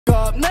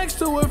up next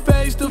to her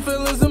face, the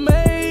feeling's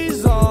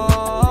amazing.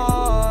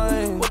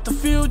 What the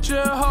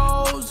future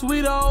holds,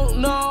 we don't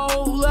know.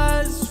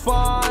 Let's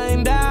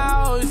find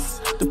out.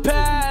 The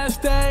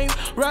past ain't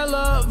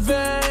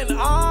relevant,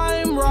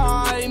 I'm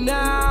right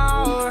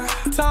now.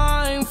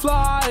 Time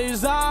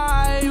flies,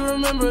 I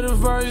remember the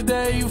first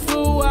day you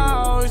flew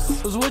out.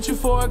 Was with you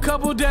for a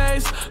couple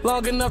days,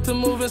 long enough to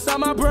move inside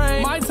my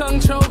brain. My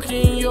tongue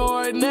choking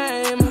your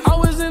name. I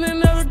was in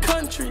another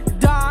country,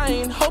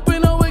 dying,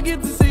 hoping I would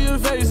get to see your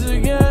face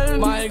again.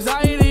 My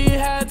anxiety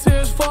had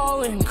tears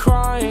falling,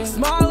 crying,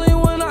 smiling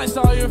when I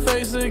saw your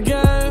face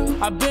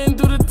again. I've been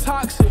through the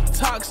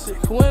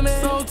toxic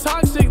women, so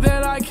toxic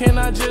that I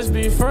cannot just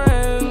be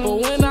friends. But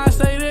when I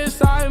say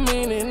this, I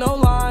mean it, no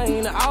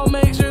lying. I'll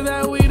make sure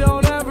that we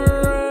don't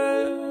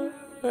ever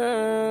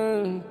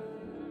end.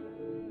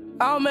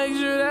 I'll make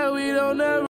sure that we don't ever